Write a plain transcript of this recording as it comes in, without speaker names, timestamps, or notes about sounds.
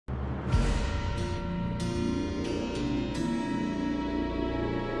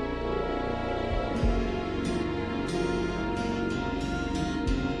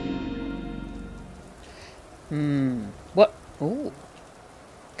What? Ooh.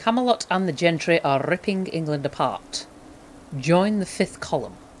 Camelot and the gentry are ripping England apart. Join the fifth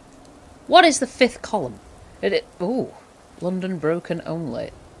column. What is the fifth column? Ooh. London broken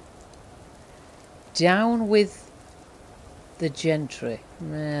only. Down with the gentry.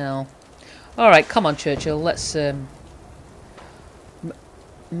 Well. Alright, come on, Churchill. Let's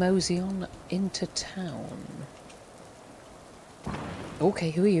mosey on into town.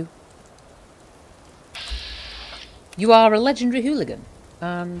 Okay, who are you? You are a legendary hooligan,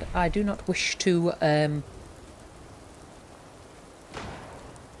 and I do not wish to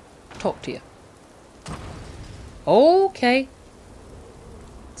talk to you. Okay.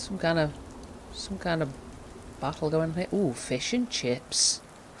 Some kind of battle going on here. Ooh, fish and chips.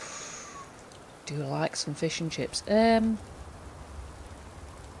 Do like some fish and chips.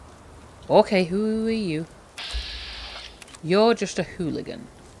 Okay, who are you? You're just a hooligan.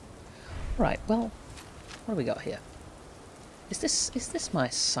 Right, well, what do we got here? Is this my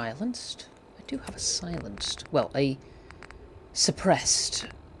silenced? I do have a silenced. Well, a suppressed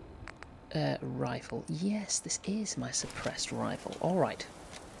rifle. Yes, this is my suppressed rifle. Alright.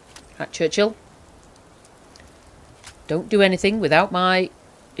 Right, Churchill. Don't do anything without my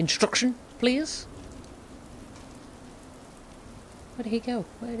instruction, please. Where did he go?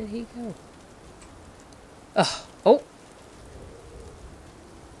 Where did he go? Oh!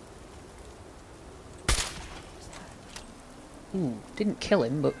 Ooh, didn't kill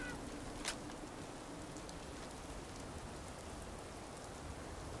him, but...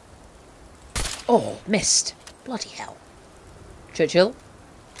 Oh, missed. Bloody hell. Churchill?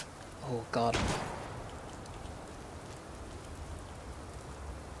 Oh, God.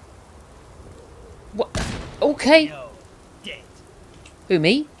 What? Okay. Who,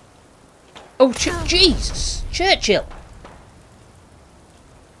 me? Oh, Jesus! Churchill!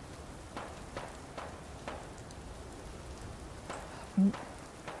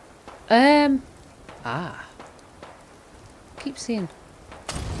 Keep seeing.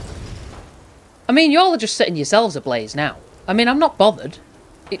 I mean, y'all are just setting yourselves ablaze now. I mean, I'm not bothered.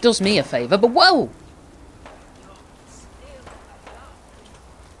 It does me a favour, but whoa!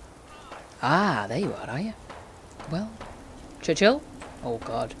 Ah, there you are you? Well, Churchill? Oh,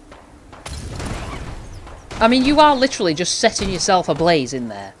 God. I mean, you are literally just setting yourself ablaze in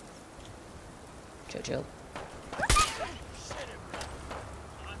there. Churchill.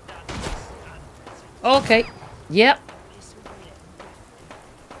 Okay. Yep.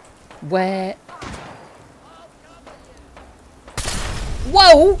 Where?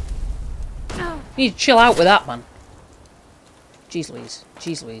 Whoa! You need to chill out with that, man. Jeez Louise.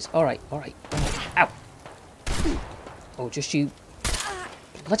 Jeez Louise. Alright, alright. Ow. Oh, just you.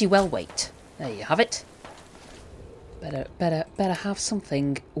 Bloody well wait. There you have it. Better have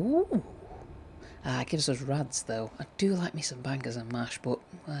something. Ooh. Ah, it gives us rads, though. I do like me some bangers and mash, but,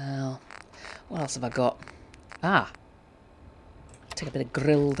 well... What else have I got? Ah. Take a bit of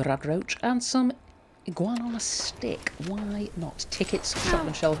grilled rad roach and some iguana on a stick. Why not? Tickets,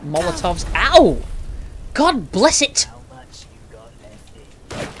 shotgun shells, Molotovs. Ow! God bless it!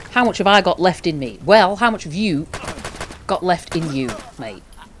 How much have I got left in me? Well, how much have you got left in you, mate?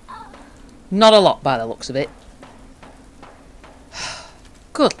 Not a lot, by the looks of it.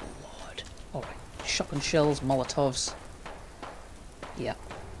 Good lord. Alright. Shotgun shells, Molotovs. Yeah.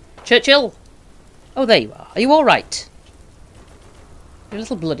 Churchill! Oh, there you are. Are you alright? You're a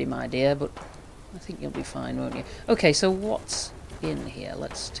little bloody, my dear, but I think you'll be fine, won't you? Okay, so what's in here?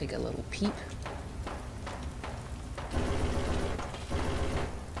 Let's take a little peep.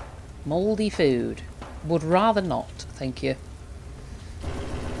 Mouldy food. Would rather not, thank you.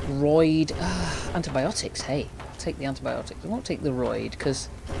 Roid. Antibiotics, hey. I'll take the antibiotics. I won't take the roid, because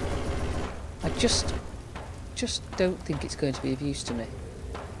I just don't think it's going to be of use to me.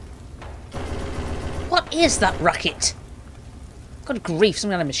 What is that racket? God grief,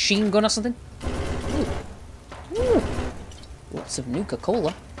 some kind of machine gun or something? Ooh. Ooh. Lots of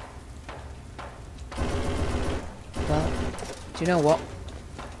Nuka-Cola. Well, do you know what?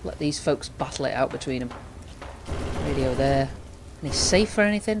 Let these folks battle it out between them. Radio there. Any safe or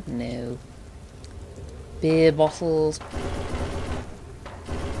anything? No. Beer bottles.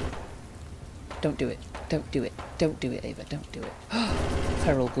 Don't do it. Don't do it. Don't do it, Ava. Don't do it.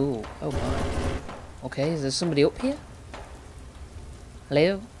 Feral ghoul. Oh my. Okay, is there somebody up here?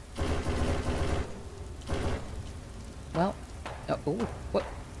 Hello? Well. Oh, what?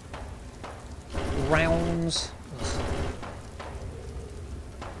 Rounds. Ugh.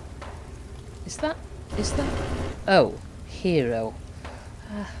 Is that? Oh, hero.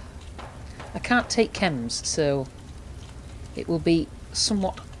 I can't take chems, so it will be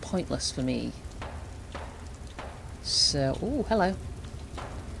somewhat pointless for me. So, oh, hello.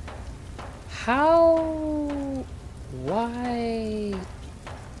 How... Why...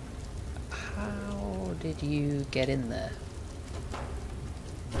 How did you get in there?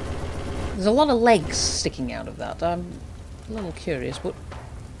 There's a lot of legs sticking out of that. I'm a little curious, but...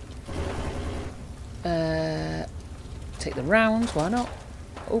 take the rounds, why not?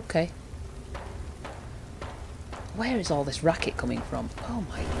 Okay. Where is all this racket coming from? Oh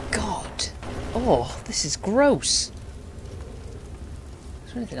my god. Oh, this is gross.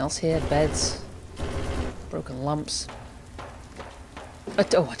 Is there anything else here? Beds. Broken lamps.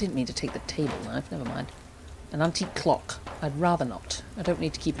 Oh, I didn't mean to take the table knife, never mind. An antique clock. I'd rather not. I don't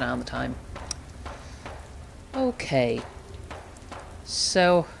need to keep an eye on the time. Okay.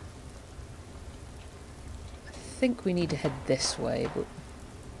 So... I think we need to head this way, but...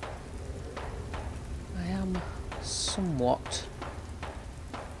 I am somewhat...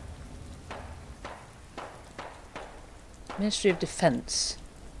 Ministry of Defence.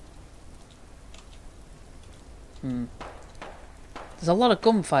 There's a lot of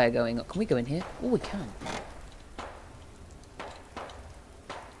gunfire going on. Can we go in here? Oh, we can.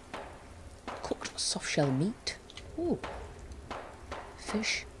 Cooked soft-shell meat. Ooh.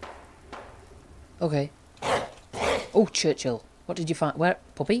 Fish. Okay. Oh, Churchill. What did you find? Where?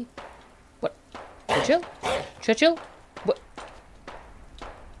 Puppy? What? Churchill? Churchill? What?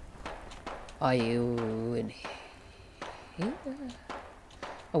 Are you in here?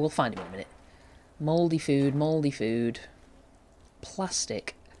 Oh, we'll find him in a minute. Mouldy food, mouldy food.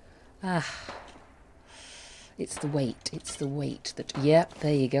 Plastic. Ah. It's the weight. It's the weight that... Yeah,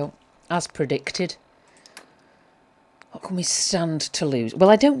 there you go. As predicted. What can we stand to lose? Well,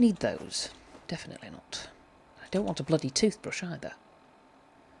 I don't need those. Definitely not. I don't want a bloody toothbrush either.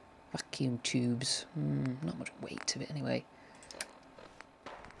 Vacuum tubes. Not much weight to it anyway.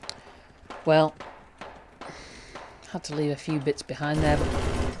 Well, had to leave a few bits behind there,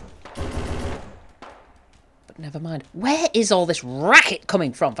 but never mind. Where is all this racket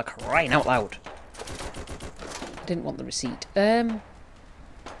coming from, for crying out loud? I didn't want the receipt. Can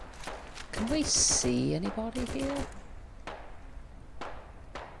we see anybody here?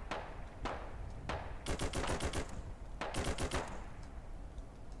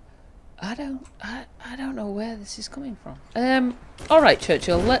 I don't know where this is coming from. Alright,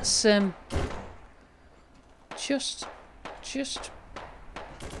 Churchill, let's just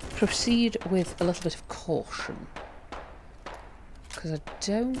proceed with a little bit of caution. Because I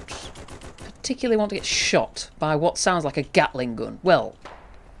don't particularly want to get shot by what sounds like a Gatling gun. Well,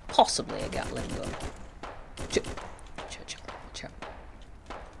 possibly a Gatling gun. Churchill, watch out.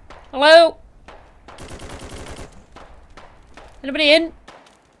 Hello? Anybody in?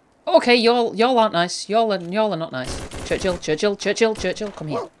 Okay, y'all aren't nice. Y'all are not nice. Churchill, come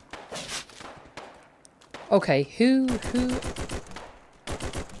here. Okay, who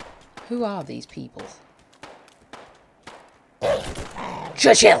are these people?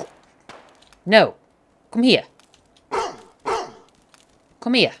 Churchill! No. Come here.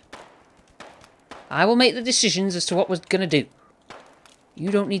 Come here. I will make the decisions as to what we're gonna do. You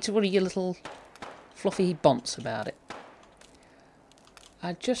don't need to worry your little fluffy bonce about it.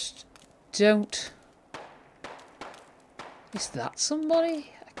 I just don't... Is that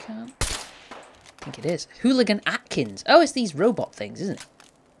somebody? I can't... I think it is. Hooligan Atkins. Oh, it's these robot things, isn't it?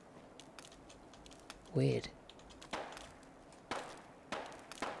 Weird.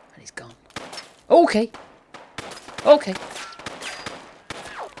 And he's gone. Okay. Okay.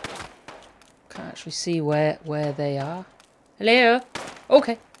 Can't actually see where they are. Hello?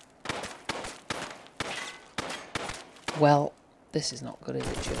 Okay. Well... This is not good, is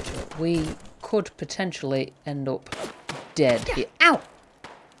it, Churchill? We could potentially end up dead here. Ow!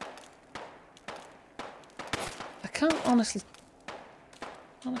 I can't honestly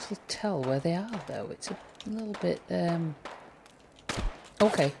tell where they are, though. It's a little bit,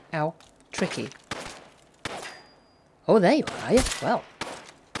 Okay, ow. Tricky. Oh, there you are you? Well.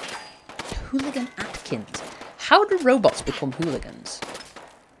 Hooligan Atkins. How do robots become hooligans?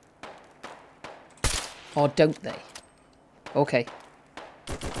 Or don't they? Okay.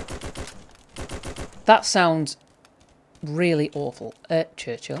 That sounds really awful.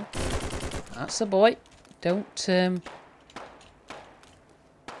 Churchill. That's the boy. Don't,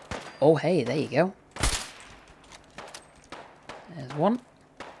 Oh, hey, there you go. There's one.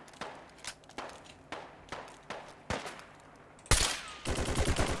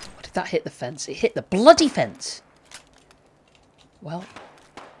 What did that hit the fence? It hit the bloody fence! Well...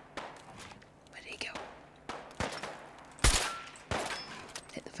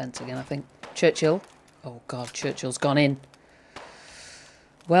 Fence again, I think. Churchill. Oh god, Churchill's gone in.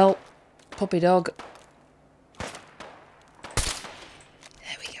 Well, puppy dog.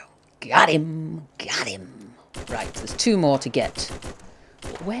 Got him! Got him! Right, there's 2 more to get.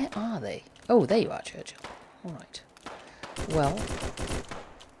 But where are they? Oh, there you are, Churchill. Alright. Well,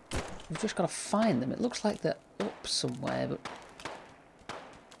 we've just got to find them. It looks like they're up somewhere, but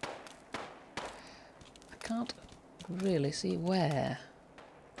I can't really see where.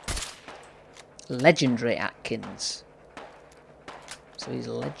 Legendary Atkins. So he's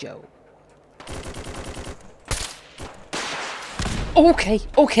Legio. Okay,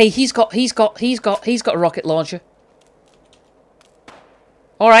 he's got a rocket launcher.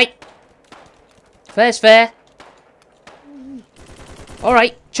 Alright. Fair's fair.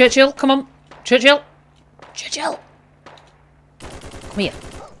 Alright, Churchill, come on. Churchill. Churchill. Come here.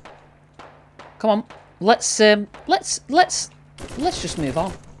 Come on. Let's just move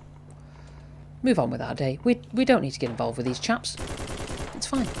on. Move on with our day. We don't need to get involved with these chaps. It's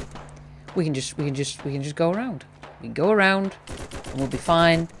fine. We can just go around. We can go around and we'll be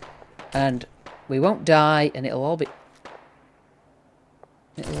fine, and we won't die, and it'll all be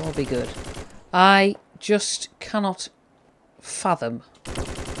good. I just cannot fathom.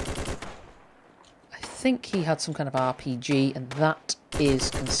 I think he had some kind of RPG, and that is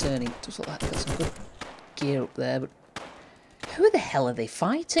concerning. It does look like they've got some good gear up there, but who the hell are they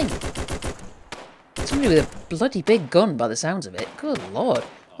fighting? Somebody with a bloody big gun by the sounds of it. Good lord.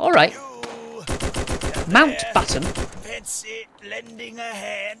 Alright. Mount Batten. Fancy lending a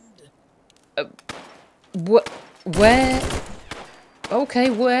hand? Where? Okay,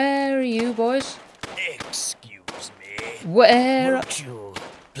 where are you boys? Excuse me. Where? Won't you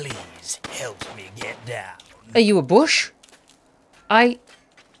please help me get down? Are you a bush?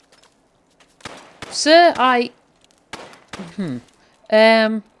 Sir,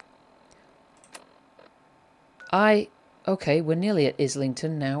 okay, we're nearly at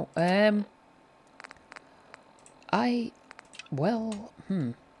Islington now.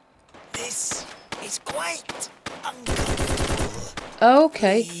 This is quite uncomfortable.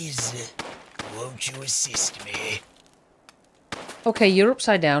 Okay. Please, won't you assist me? Okay, you're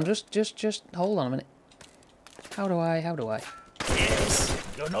upside down. Just hold on a minute. How do I? Yes,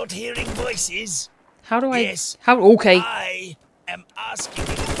 you're not hearing voices. How do I? Yes. How? Okay. I am asking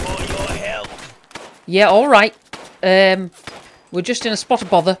you for your help. Yeah, all right. We're just in a spot of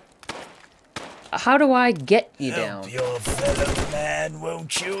bother. How do I get you down? Help your fellow man,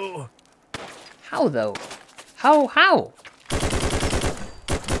 won't you? How though? How?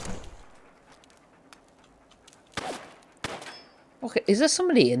 Okay, is there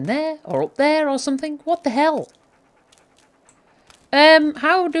somebody in there or up there or something? What the hell?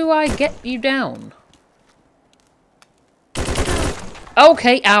 How do I get you down?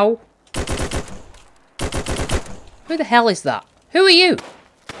 Okay, ow. Who the hell is that? Who are you?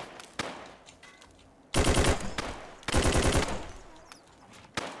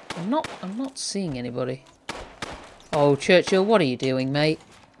 I'm not seeing anybody. Oh, Churchill, what are you doing, mate?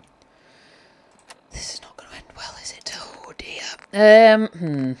 This is not going to end well, is it? Oh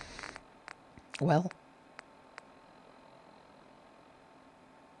dear. Well.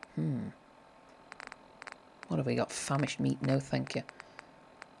 What have we got? Famished meat? No, thank you.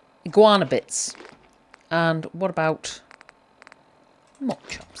 Iguana bits. And what about mock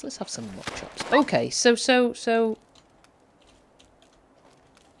chops? Let's have some mock chops. Okay, so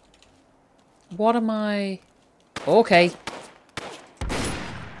what am I? Okay.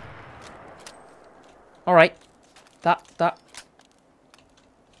 All right. That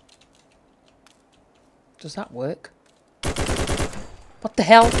does that work? What the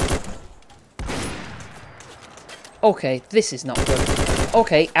hell? Okay, this is not good.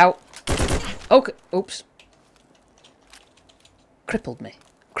 Okay, out. Okay, oops. Crippled me,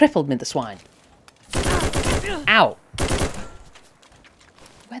 the swine. Ow.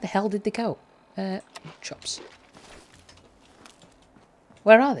 Where the hell did they go? Chops.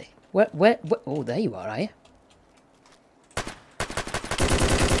 Where are they? Where? Oh, there you are you?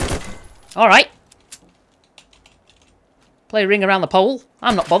 All right. Play ring around the pole.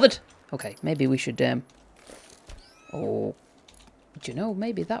 I'm not bothered. Okay, maybe we should. Oh, do you know?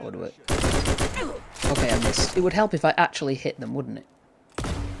 Maybe that would work. Okay, I missed. It would help if I actually hit them, wouldn't it?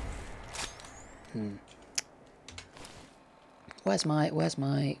 Where's my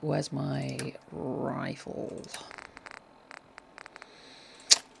rifle?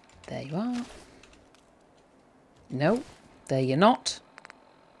 There you are. No, there you're not.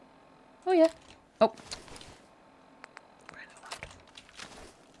 Oh yeah. Oh.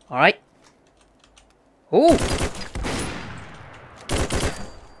 All right. Oh.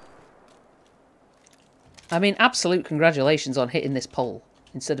 I mean, absolute congratulations on hitting this pole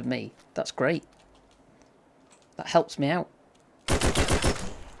instead of me. That's great. That helps me out.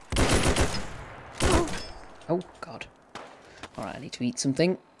 Oh, God. Alright, I need to eat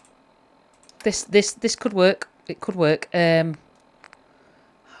something. This could work. It could work. Huh.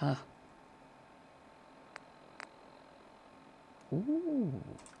 Ooh,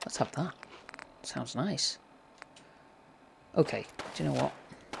 let's have that. Sounds nice. Okay, do you know what?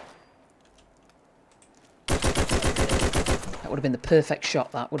 That would have been the perfect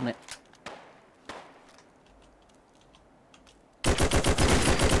shot, that, wouldn't it?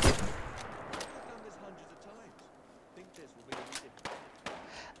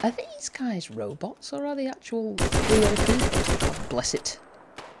 Are these guys robots or are they actual real people? Bless it.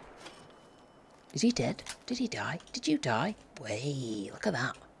 Is he dead? Did he die? Did you die? Way, look at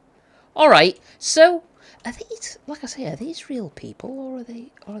that. Alright, so are these, like I say, are these real people or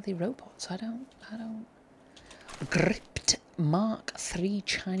are they robots? I don't Gripped Mark III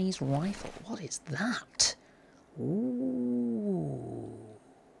Chinese rifle. What is that? Ooh.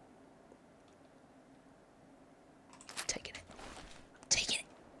 Taking it. Taking it.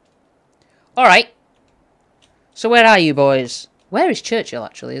 Alright. So where are you boys? Where is Churchill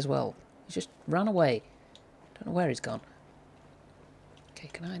actually as well? He just ran away. Don't know where he's gone. Okay,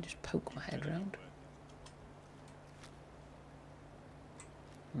 can I just poke my head around?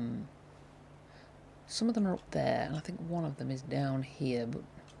 Some of them are up there, and I think one of them is down here, but...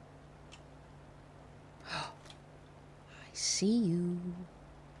 I see you.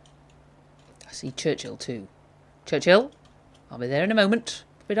 I see Churchill too. Churchill, I'll be there in a moment.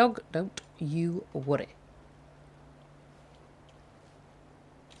 Puppy dog, don't you worry.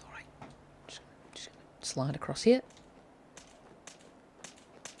 Alright, just gonna slide across here.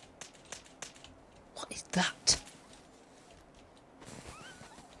 What is that?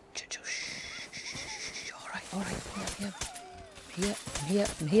 Churchill, shh. Alright, yeah.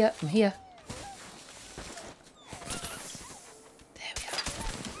 I'm here. There we are.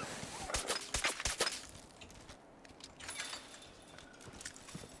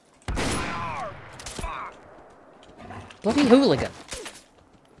 Bloody hooligan.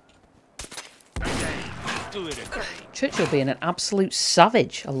 Churchill being an absolute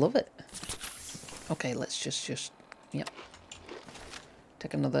savage. I love it. Okay, let's just yep.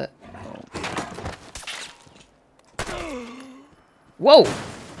 Take another. Oh. Whoa!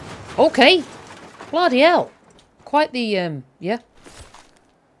 Okay! Bloody hell! Quite the, yeah.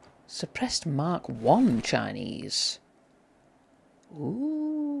 Suppressed Mark I Chinese.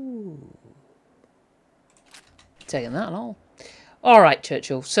 Ooh. Taking that and all. Alright,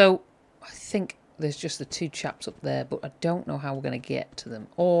 Churchill. So, I think there's just the two chaps up there, but I don't know how we're going to get to them.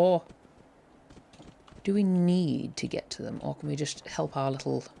 Or, do we need to get to them? Or can we just help our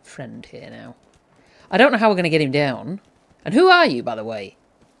little friend here now? I don't know how we're going to get him down. And who are you, by the way?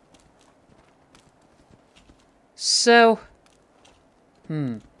 So,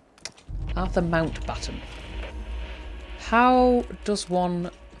 Arthur Mountbatten. How does one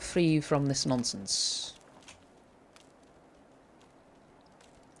free you from this nonsense?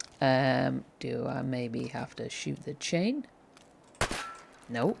 Do I maybe have to shoot the chain?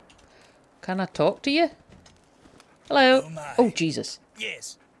 No. Can I talk to you? Hello? Oh, Jesus.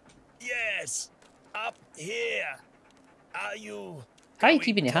 Yes. Yes. Up here. Are you... How are you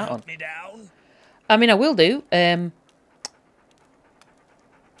keeping your hat on? hunt me down? I mean, I will do. Who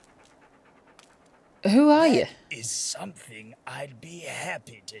are you? Is something I'd be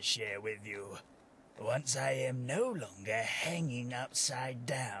happy to share with you. Once I am no longer hanging upside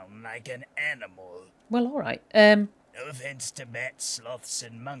down like an animal. Well, alright. No offense to bats, sloths,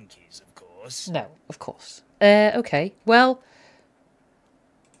 and monkeys, of course. No, of course. Okay. Well,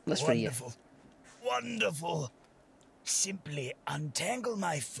 let's free you. Wonderful. Wonderful. Simply untangle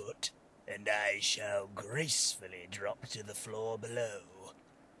my foot, and I shall gracefully drop to the floor below.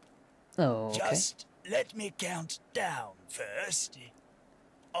 Oh, okay. Just let me count down first.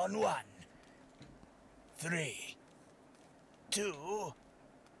 On 1, 3, 2,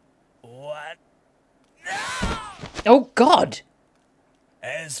 1. No! Oh, God!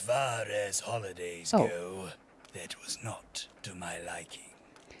 As far as holidays go, that was not to my liking.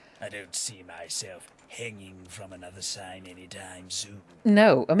 I don't see myself hanging from another sign anytime soon.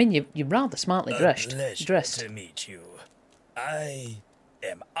 No, I mean, you're rather smartly dressed. A pleasure to meet you. I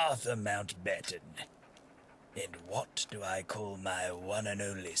am Arthur Mountbatten. And what do I call my one and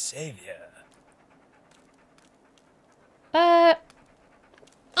only savior?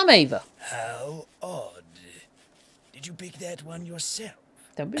 I'm Ava. How odd. Did you pick that one yourself?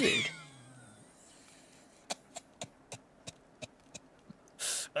 Don't be rude.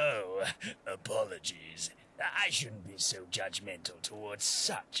 Oh, apologies. I shouldn't be so judgmental towards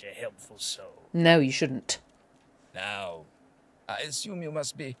such a helpful soul. No, you shouldn't. Now, I assume you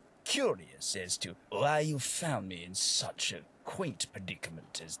must be curious as to why you found me in such a quaint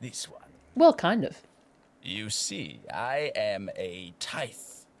predicament as this one. Well, kind of. You see, I am a tithe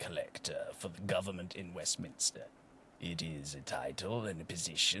collector for the government in Westminster. It is a title and a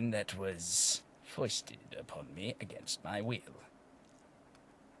position that was foisted upon me against my will.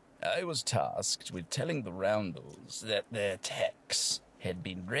 I was tasked with telling the Roundels that their tax had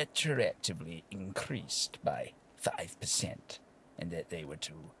been retroactively increased by 5%, and that they were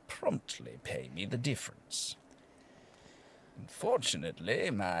to promptly pay me the difference. Unfortunately,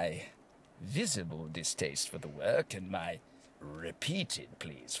 my visible distaste for the work and my repeated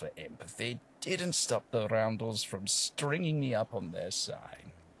pleas for empathy didn't stop the Roundels from stringing me up on their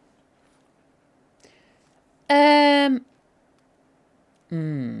side.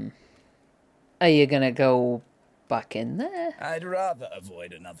 Are you gonna go back in there? I'd rather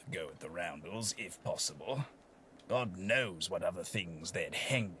avoid another go at the Roundels, if possible. God knows what other things they'd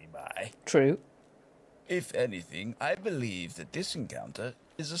hang me by. True. If anything, I believe that this encounter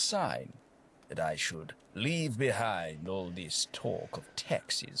is a sign that I should leave behind all this talk of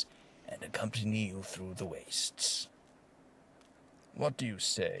taxes and accompany you through the wastes. What do you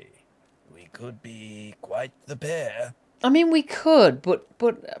say? We could be quite the pair. I mean, we could, but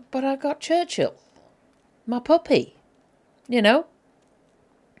I got Churchill, my puppy. You know.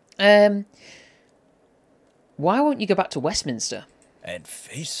 Why won't you go back to Westminster? And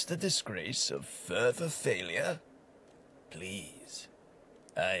face the disgrace of further failure? Please.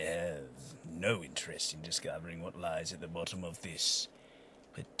 I have no interest in discovering what lies at the bottom of this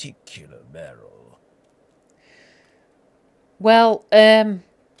particular barrel. Well, I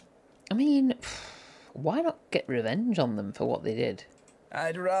mean, why not get revenge on them for what they did?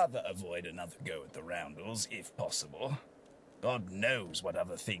 I'd rather avoid another go at the Roundels, if possible. God knows what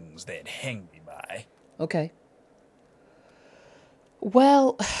other things they'd hang me by. Okay.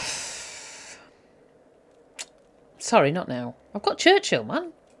 Well, sorry, not now. I've got Churchill,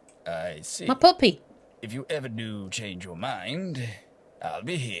 man. I see. My puppy. If you ever do change your mind, I'll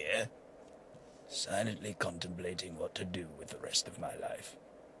be here, silently contemplating what to do with the rest of my life.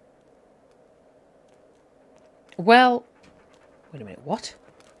 Well, wait a minute, what?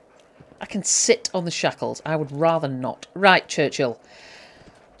 I can sit on the shackles. I would rather not. Right, Churchill.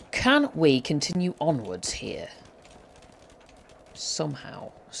 Can we continue onwards here?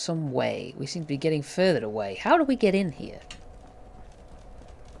 Somehow, some way. We seem to be getting further away. How do we get in here?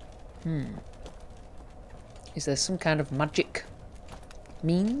 Is there some kind of magic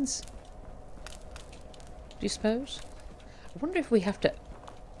means? Do you suppose? I wonder if we have to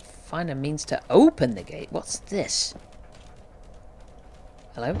find a means to open the gate. What's this?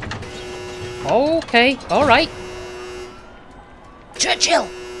 Hello? Okay, alright. Churchill!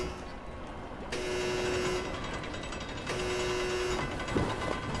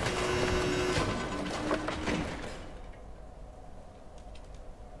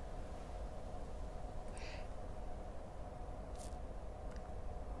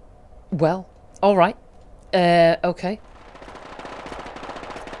 Well, alright. Okay.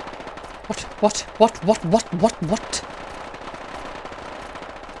 What?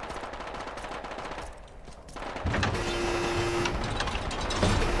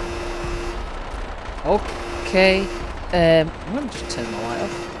 Okay. I'm gonna just turn the light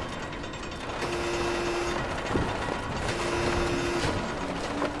off.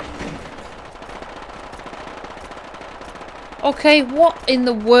 Okay, what in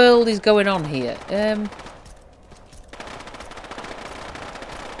the world is going on here?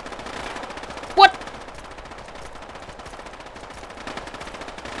 What?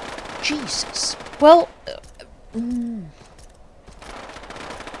 Jesus. Well,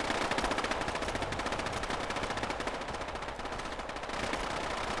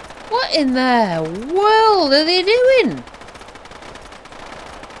 what in the world are they doing?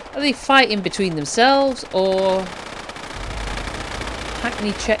 Are they fighting between themselves or...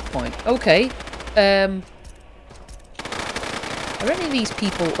 Hackney checkpoint. Okay. Are any of these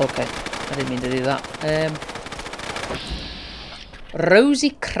people... Okay. I didn't mean to do that.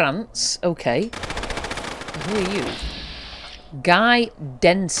 Rosie Krantz. Okay. Who are you? Guy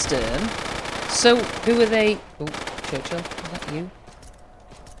Denstern. So, who are they? Oh, Churchill. Is that you?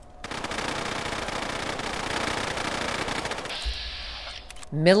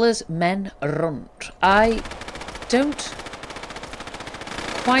 Miller's Men Runt. I don't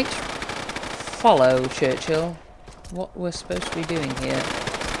quite follow, Churchill, what we're supposed to be doing here.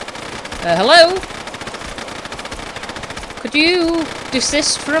 Hello? Could you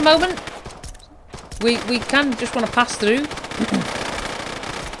desist for a moment? We can just want to pass through.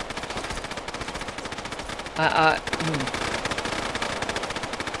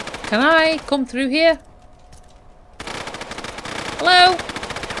 Can I come through here? Hello?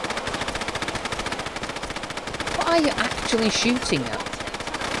 What are you actually shooting at?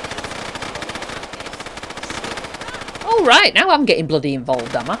 Oh, right, now I'm getting bloody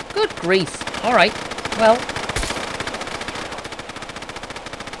involved, am I? Good grief. Alright, well.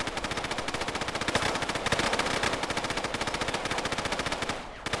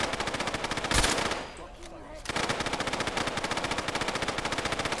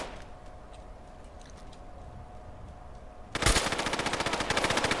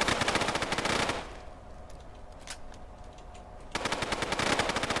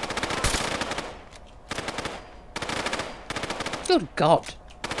 Good God.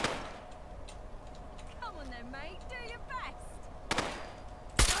 Come on then, mate. Do your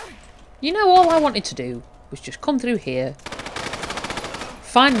best. You know, all I wanted to do was just come through here,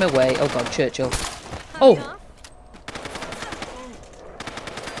 find my way. Oh God, Churchill. Oh.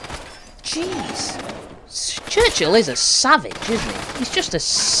 Jeez. Churchill is a savage, isn't he? He's just a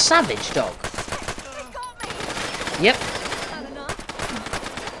savage dog. Yep.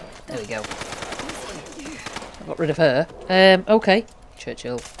 There we go. I got rid of her. Okay.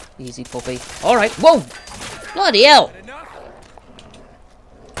 Churchill. Easy puppy. Alright. Whoa! Bloody hell!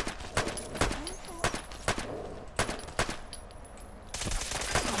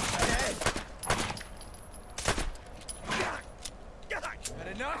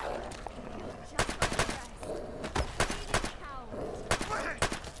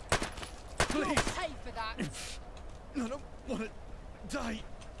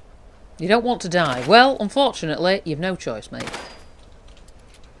 You don't want to die. Well, unfortunately, you've no choice, mate.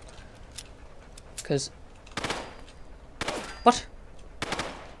 Because... What?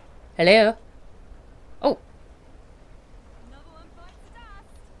 Hello? Oh.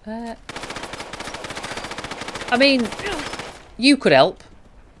 I mean, you could help.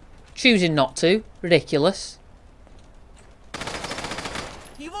 Choosing not to. Ridiculous.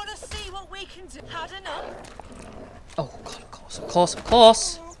 You want to see what we can do? Had enough? Oh, God, of course, of course, of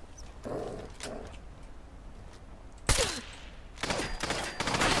course.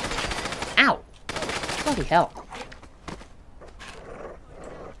 Ow! Bloody hell.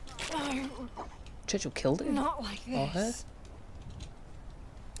 Churchill killed him? Not like this. Or her?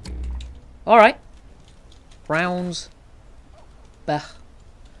 Alright. Rounds. Bah.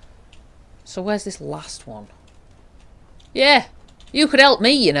 So where's this last one? Yeah! You could help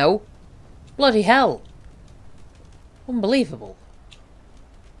me, you know. Bloody hell. Unbelievable.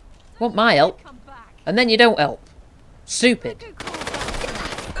 Want my help? Come back. And then you don't help. Stupid.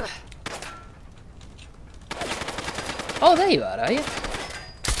 Oh, there you are you?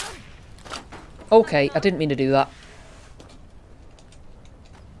 Okay, I didn't mean to do that.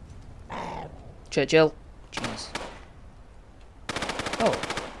 Churchill. Jeez. Oh.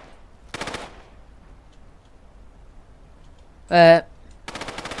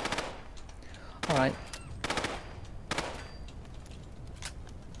 Alright.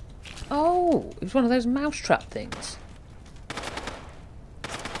 Oh, it was one of those mousetrap things.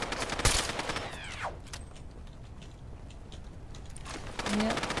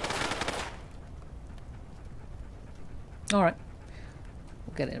 Yeah. Alright.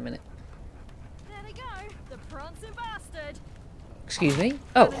 We'll get it in a minute. There they go. The prancing bastard. Excuse me?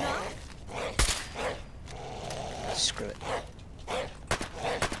 Oh. Enough? Screw it.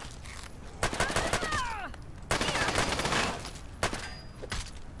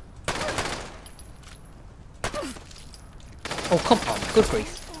 Oh, come on. Good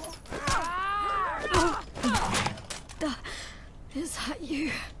grief. Is that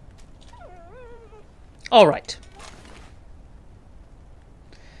you? Alright.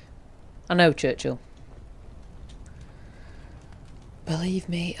 I know, Churchill. Believe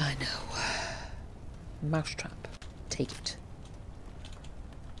me, I know. Mousetrap. Take it.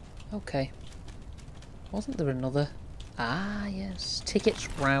 Okay. Wasn't there another? Ah, yes. Tickets,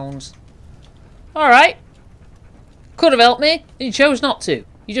 rounds. Alright. Could have helped me. You chose not to.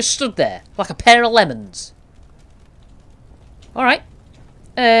 You just stood there like a pair of lemons. Alright.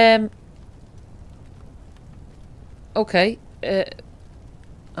 Okay.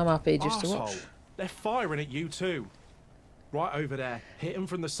 I'm happy just to watch. They're firing at you too. Right over there. Hit them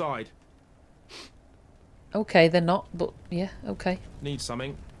from the side. Okay, they're not, but yeah, okay. Need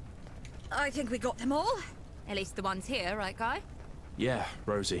something? I think we got them all. At least the ones here, right, Guy? Yeah,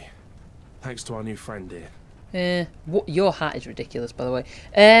 Rosie. Thanks to our new friend here. Your hat is ridiculous, by the way.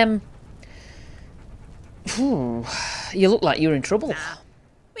 You look like you're in trouble. Nah,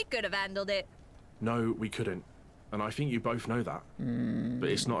 we could have handled it. No, we couldn't. And I think you both know that. But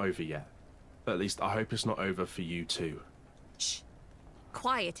it's not over yet. At least I hope it's not over for you too. Shh.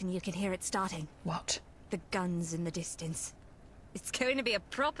 quiet and you can hear it starting. What? The guns in the distance. It's going to be a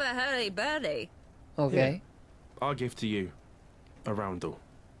proper hurly-burly. Okay. I'll give to you a roundel.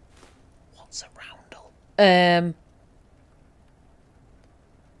 What's a roundel?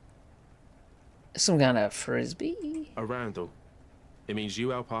 Some kind of frisbee? A roundel. It means you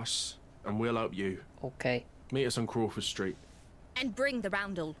help us, and we'll help you. Okay. Meet us on Crawford Street. And bring the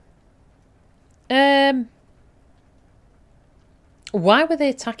roundel. Why were they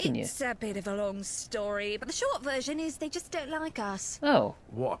attacking you? It's a bit of a long story, but the short version is they just don't like us. Oh.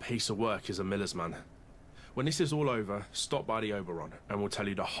 What a piece of work is a miller's man. When this is all over, stop by the Oberon, and we'll tell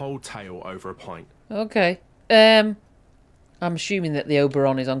you the whole tale over a pint. Okay. I'm assuming that the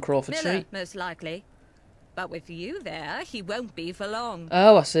Oberon is on Crawford Miller, Street. most likely. But with you there, he won't be for long.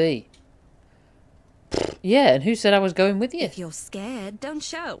 Oh, I see. Yeah, and who said I was going with you? If you're scared, don't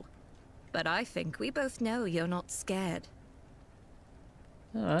show. But I think we both know you're not scared.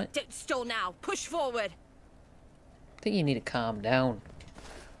 Alright. Don't stall now. Push forward. I think you need to calm down.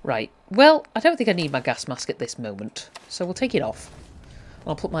 Right. Well, I don't think I need my gas mask at this moment. So we'll take it off. And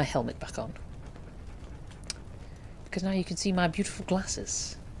I'll put my helmet back on. Because now you can see my beautiful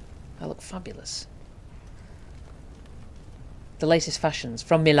glasses. I look fabulous. The latest fashions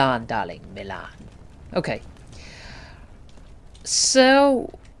from Milan, darling. Milan. Okay.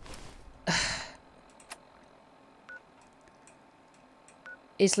 So...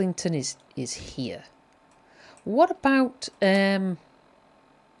 Islington is here. What about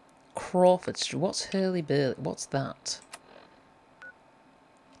Crawford Street? What's Hurly-Burly? What's that?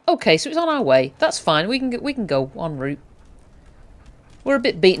 Okay, so it's on our way. That's fine. We can go en route. We're a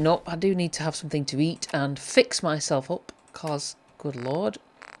bit beaten up. I do need to have something to eat and fix myself up, cause good lord,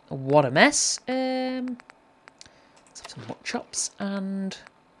 what a mess. Let's have some hot chops and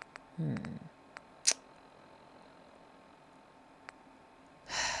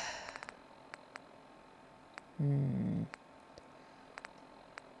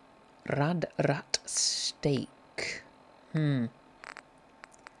Rad rat steak.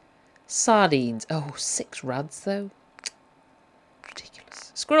 Sardines. Oh, 6 rads though.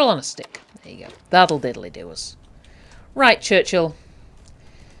 Ridiculous. Squirrel on a stick. There you go. That'll diddly do us. Right, Churchill.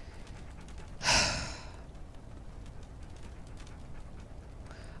 I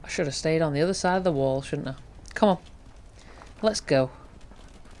should have stayed on the other side of the wall, shouldn't I? Come on. Let's go.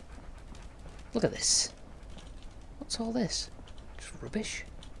 Look at this. What's all this? Just rubbish.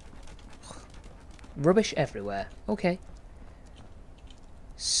 Rubbish everywhere. Okay.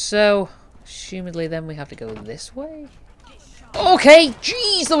 So, assumedly then we have to go this way. Okay,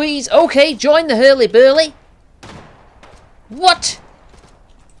 jeez Louise. Okay, join the hurly-burly. What?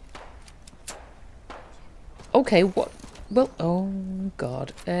 Okay, what? Well, oh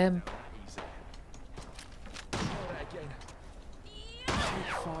god.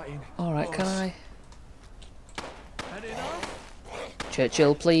 Alright, can I?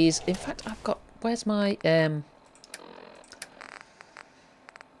 Churchill, please. In fact, I've got... Where's my,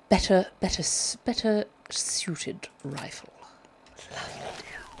 better suited rifle?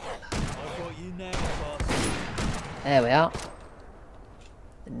 There we are.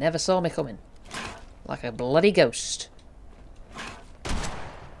 They never saw me coming. Like a bloody ghost.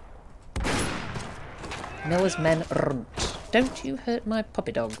 Miller's men runt. Don't you hurt my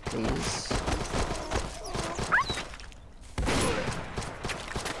puppy dog, please.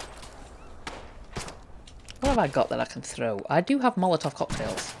 What have I got that I can throw? I do have Molotov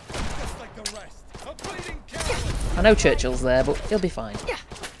cocktails. I know Churchill's there, but he'll be fine.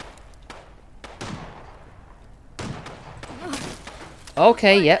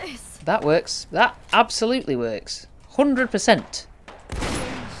 Okay, yep. That works. That absolutely works. 100%.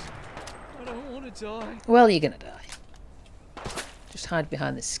 I don't want to die. Well, you're gonna die. Just hide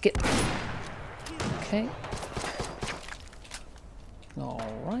behind this skip. Okay.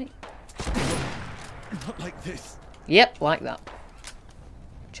 Alright. Not like this. Yep, like that.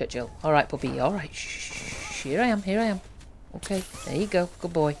 Churchill. Alright, puppy. Alright. Shh. Here I am. Here I am. Okay. There you go.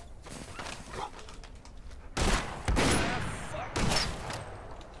 Good boy.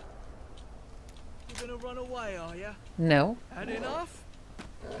 You're gonna run away, are you? No. Had enough?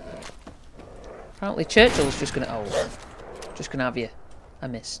 Apparently Churchill's just gonna... Oh. Just gonna have you. I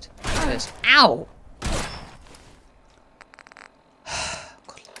missed. First. Ow!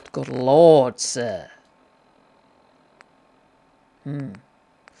 Good lord, sir.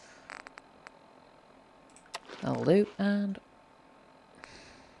 That'll do, and...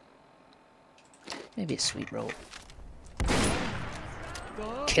 maybe a sweet roll.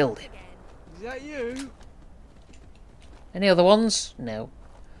 Killed him. Is that you? Any other ones? No.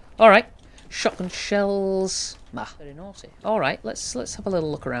 Alright. Shotgun shells. Ah, very naughty. Alright, let's have a little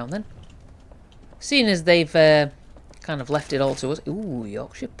look around then. Seeing as they've kind of left it all to us. Ooh,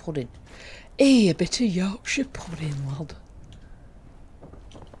 Yorkshire pudding. Hey, a bit of Yorkshire pudding, lad.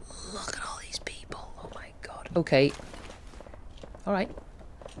 Look at all these people. Oh my god. Okay. Alright.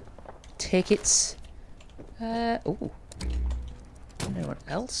 Tickets. Ooh. Anyone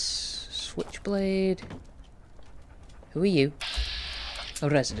else? Switchblade. Who are you? A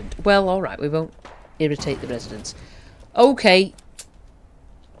resident. Well, alright, we won't irritate the residents. Okay.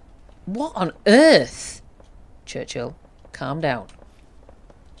 What on earth? Churchill, calm down.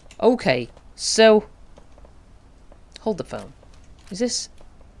 Okay, so... Hold the phone. Is this...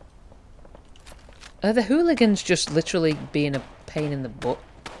 Are the hooligans just literally being a pain in the butt?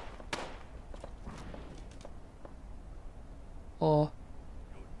 Or...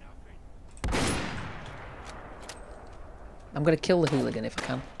 I'm gonna kill the hooligan if I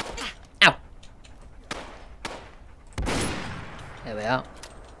can. Ow! There we are.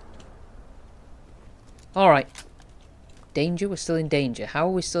 Alright. Danger? We're still in danger. How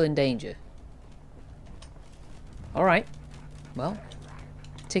are we still in danger? Alright. Well.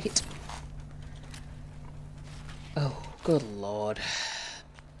 Ticket. Oh, good lord.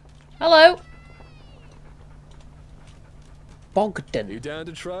 Hello! Bogdan. You down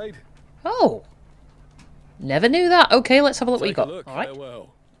to trade? Oh! Never knew that. Okay, let's have a look what you got. Alright.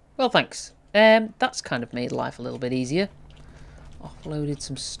 Farewell. Well, thanks. That's kind of made life a little bit easier. Offloaded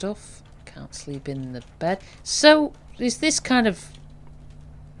some stuff. Can't sleep in the bed. So, is this kind of...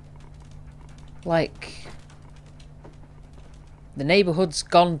 like... the neighbourhood's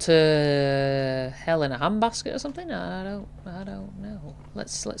gone to hell in a handbasket or something? I don't know.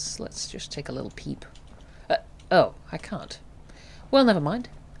 Let's just take a little peep. Oh, I can't. Well, never mind.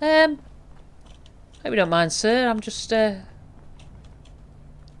 Hope you don't mind, sir. I'm just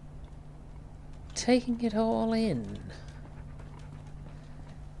taking it all in.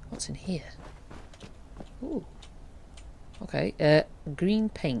 What's in here? Ooh. Okay. Green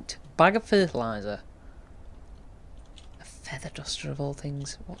paint. Bag of fertilizer. A feather duster of all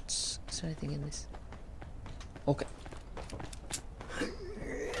things. Is there anything in this? Okay.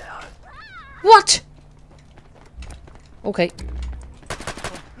 What? Okay.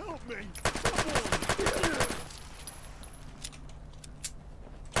 Help me!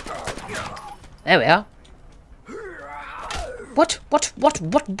 There we are. What?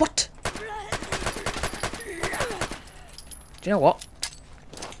 Do you know what?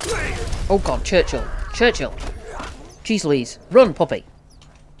 Oh god, Churchill. Jeez Louise. Run, puppy.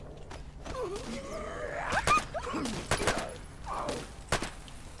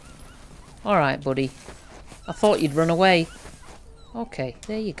 Alright, buddy. I thought you'd run away. Okay,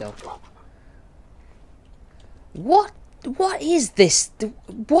 there you go. What is this?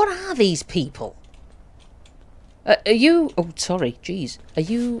 What are these people? Are you... Oh, sorry. Jeez. Are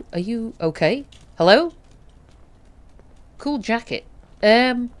you okay? Hello? Cool jacket.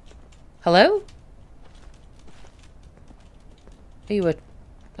 Hello? Are you a...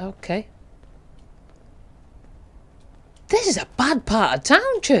 Okay. This is a bad part of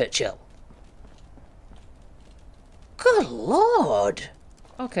town, Churchill. Good lord.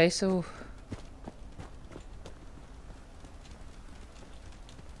 Okay, so...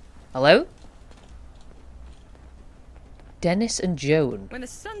 Hello? Dennis and Joan. When the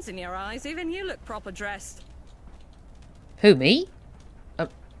sun's in your eyes, even you look proper dressed. Who, me?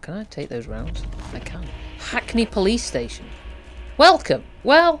 Can I take those rounds? I can. Hackney Police Station. Welcome.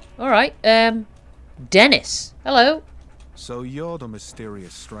 Well, alright. Dennis. Hello. So you're the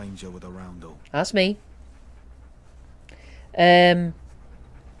mysterious stranger with a roundel. That's me.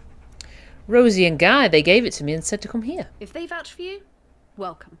 Rosie and Guy, they gave it to me and said to come here. If they vouch for you,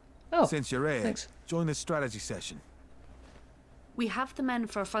 welcome. Oh, Since you're here, thanks. join the strategy session. We have the men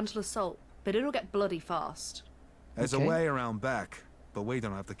for a frontal assault, but it'll get bloody fast. There's Okay. a way around back, but we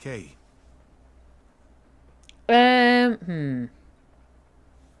don't have the key.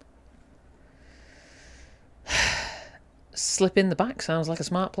 Slip in the back sounds like a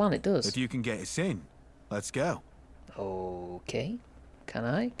smart plan, it does. If you can get us in, let's go. Okay. Can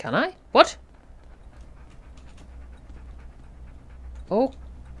I? Can I? What? Oh.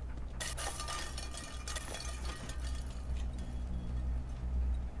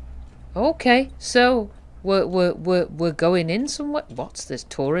 Okay, so we're going in somewhere. What's this?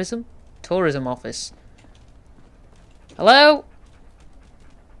 Tourism? Tourism office. Hello?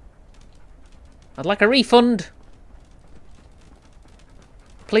 I'd like a refund.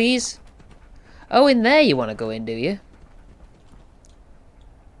 Please. Oh, in there you want to go in, do you?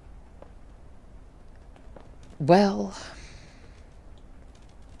 Well,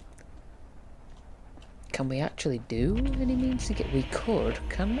 Can we actually do any means to get... We could,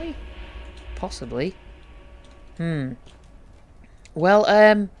 can we? Possibly.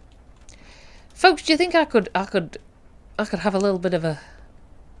 Well, folks, do you think I could have a little bit of a...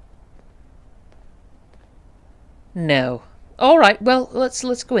 No. Alright, well, let's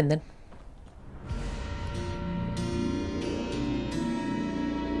go in then.